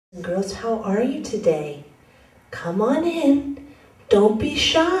Girls, how are you today? Come on in. Don't be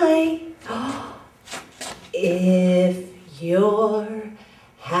shy. If you're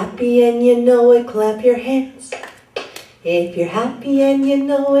happy and you know it, clap your hands. If you're happy and you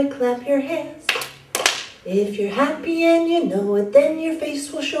know it, clap your hands. If you're happy and you know it, then your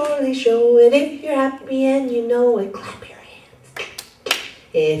face will surely show it. If you're happy and you know it, clap your hands.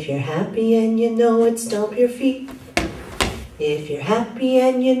 If you're happy and you know it, stomp your feet. If you're happy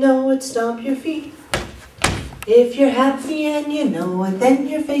and you know it, stomp your feet. If you're happy and you know it, then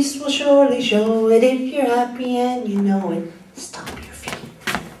your face will surely show it. If you're happy and you know it, stomp your feet.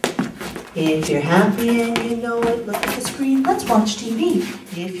 If you're happy and you know it, look at the screen, let's watch TV.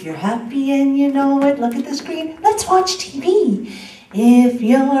 If you're happy and you know it, look at the screen, let's watch TV. If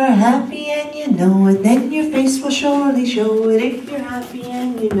you're happy and you know it, then your face will surely show it. If you're happy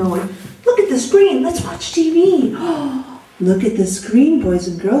and you know it, look at the screen, let's watch TV. Look at the screen, boys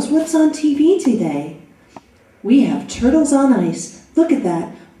and girls. What's on TV today? We have turtles on ice. Look at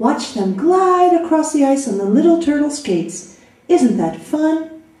that. Watch them glide across the ice on the little turtle skates. Isn't that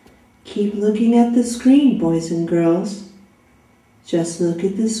fun? Keep looking at the screen, boys and girls. Just look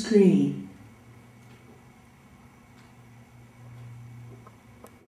at the screen.